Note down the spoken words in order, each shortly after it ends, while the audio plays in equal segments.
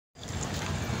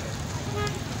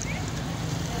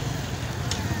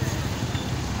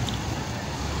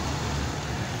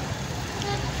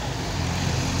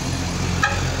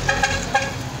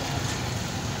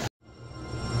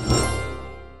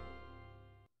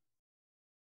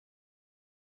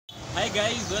Hi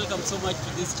guys, welcome so much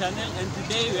to this channel, and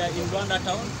today we are in Luanda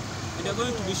town and we are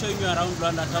going to be showing you around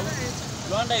Luanda town.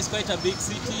 Luanda is quite a big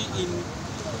city in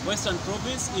Western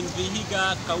Province in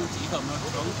Vihiga County, if I'm not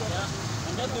wrong. Yeah?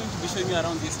 I'm just going to be showing you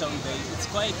around this town, guys.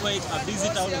 It's quite a busy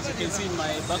town, as you can see in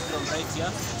my background right here.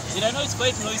 And I know it's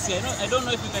quite noisy. I don't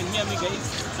know if you can hear me, guys.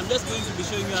 I'm just going to be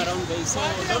showing you around, guys. So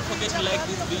don't forget to like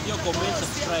this video, comment,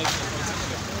 subscribe, and also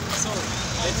share. So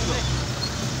let's go.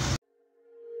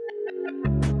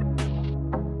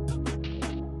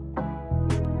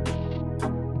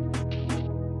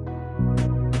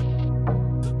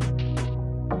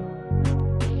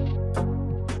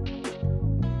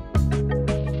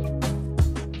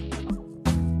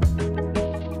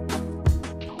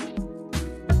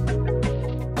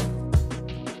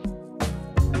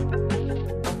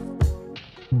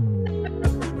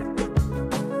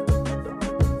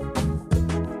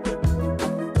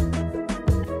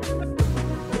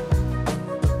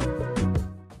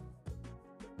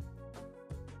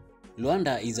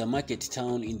 Luanda is a market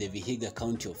town in the Vihiga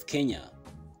County of Kenya,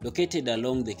 located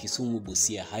along the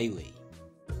Kisumu-Busia Highway.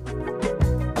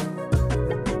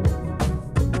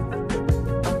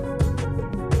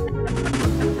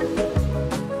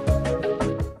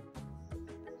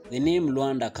 The name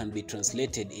Luanda can be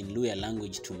translated in Luya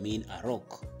language to mean a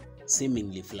rock,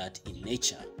 seemingly flat in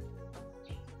nature.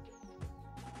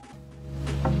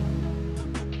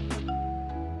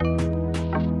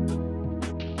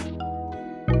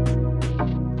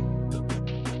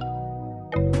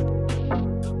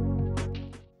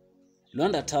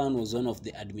 Luanda town was one of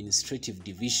the administrative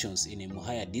divisions in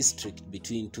Emuhaya district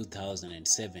between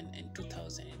 2007 and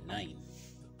 2009.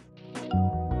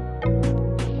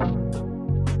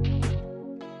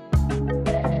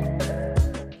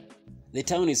 The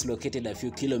town is located a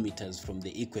few kilometers from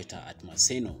the equator at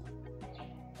Maseno.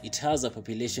 It has a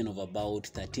population of about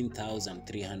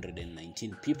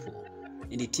 13,319 people,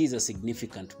 and it is a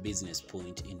significant business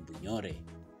point in Bunyore.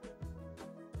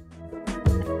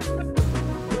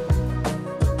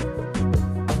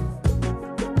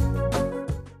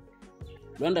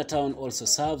 Luanda town also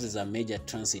serves as a major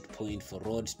transit point for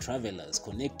road travelers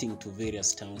connecting to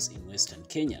various towns in Western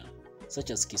Kenya, such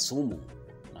as Kisumu,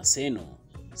 Maseno,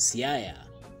 Siaya,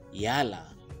 Yala,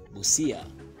 Busia,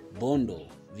 Bondo,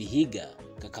 Vihiga,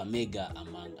 Kakamega,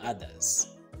 among others.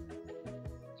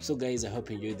 So guys, I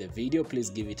hope you enjoyed the video. Please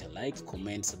give it a like,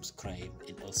 comment, subscribe,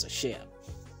 and also share.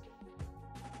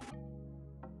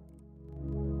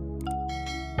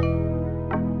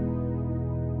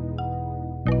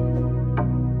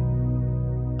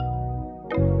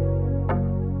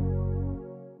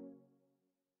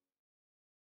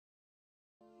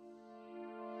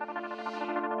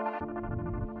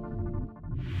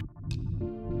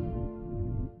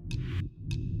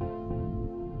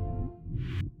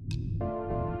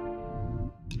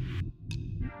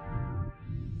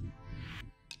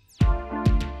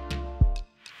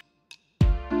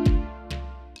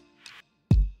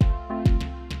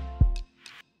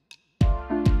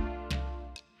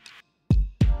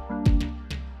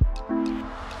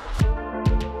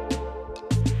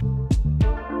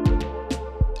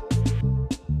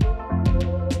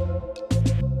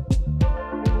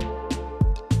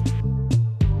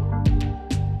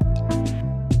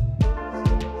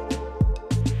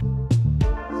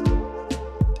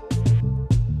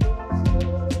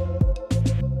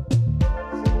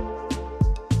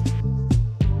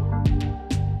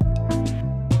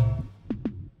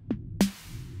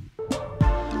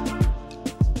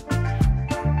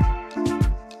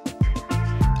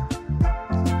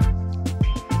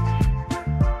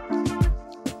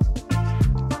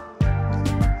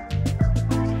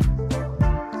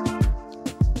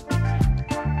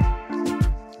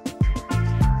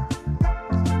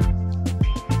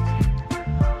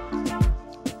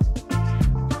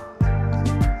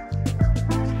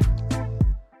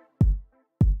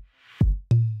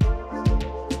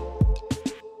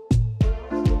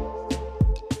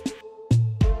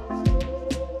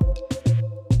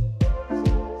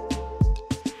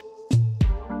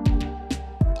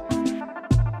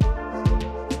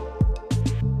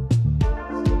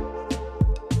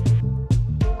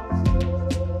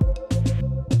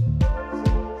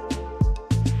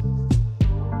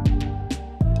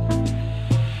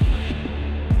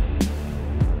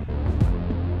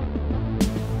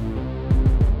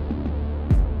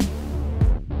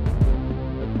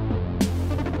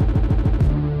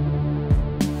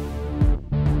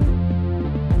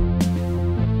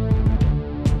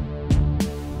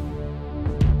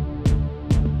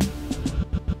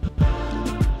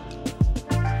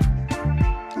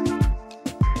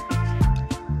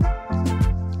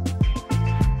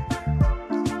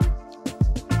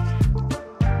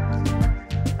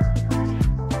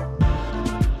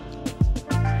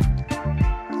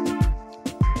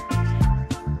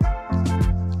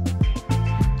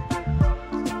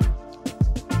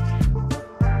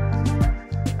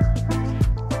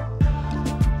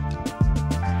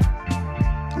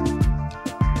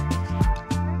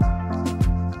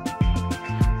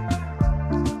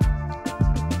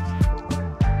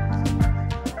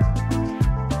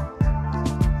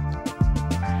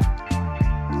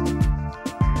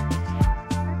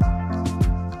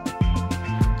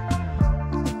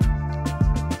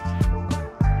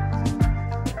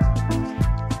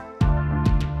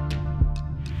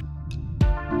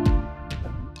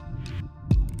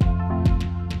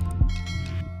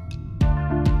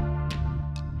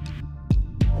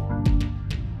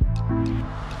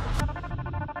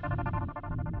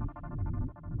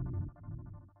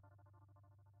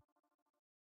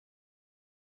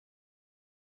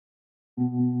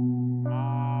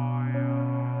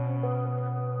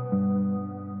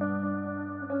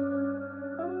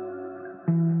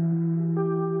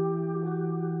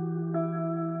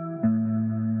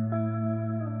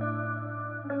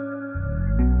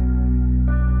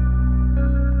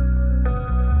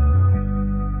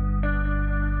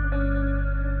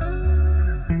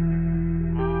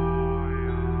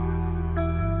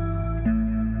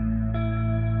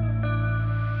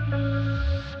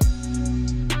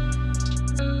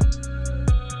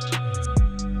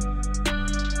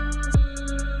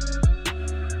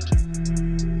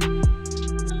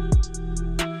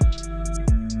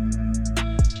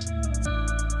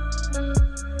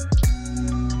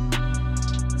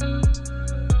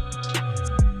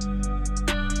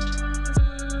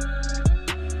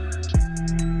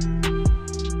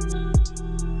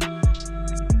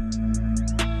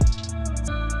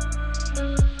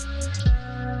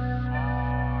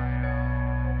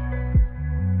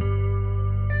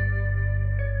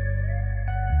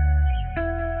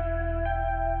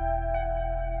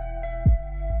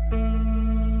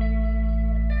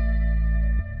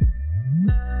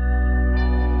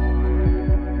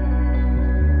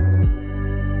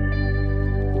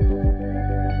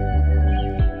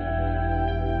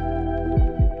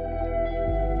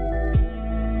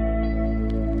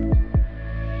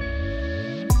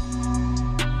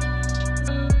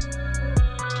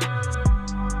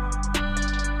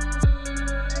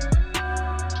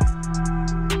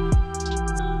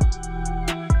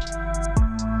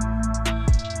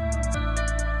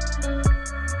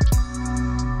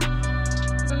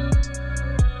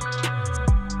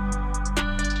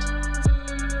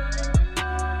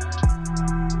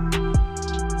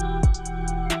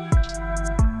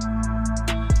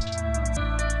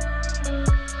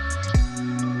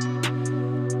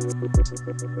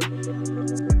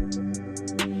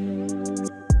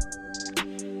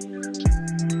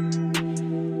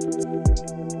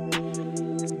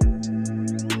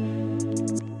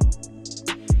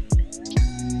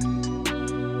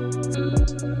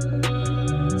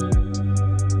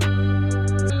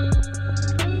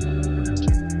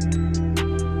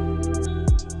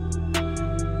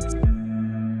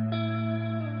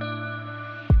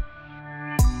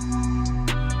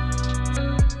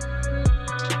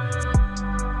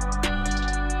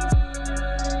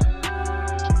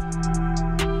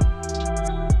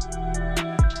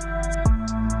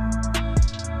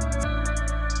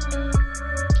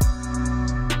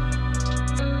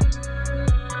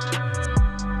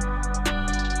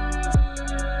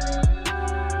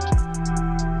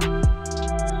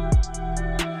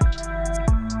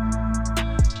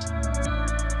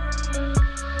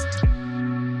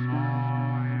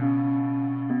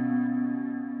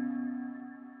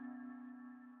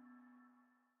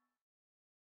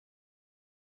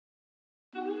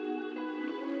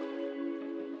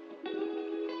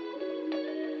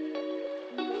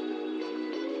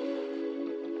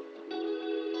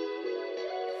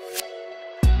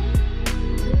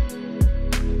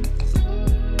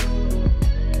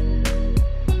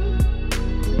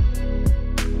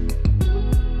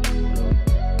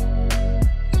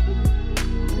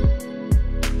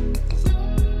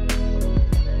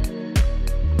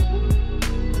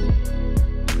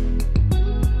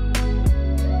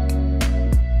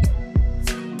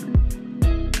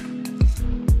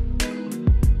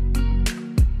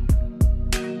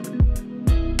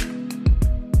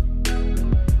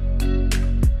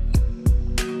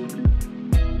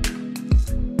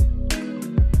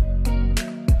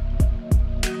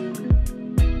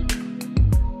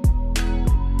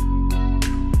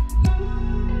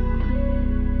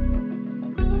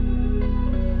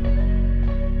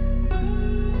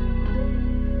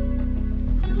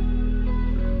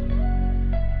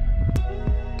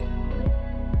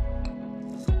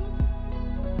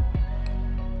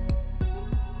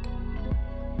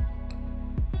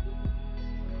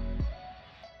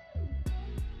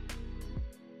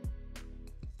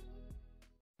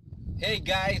 Hey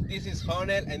guys, this is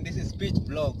Honel and this is Speech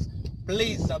Vlogs.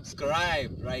 Please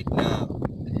subscribe right now.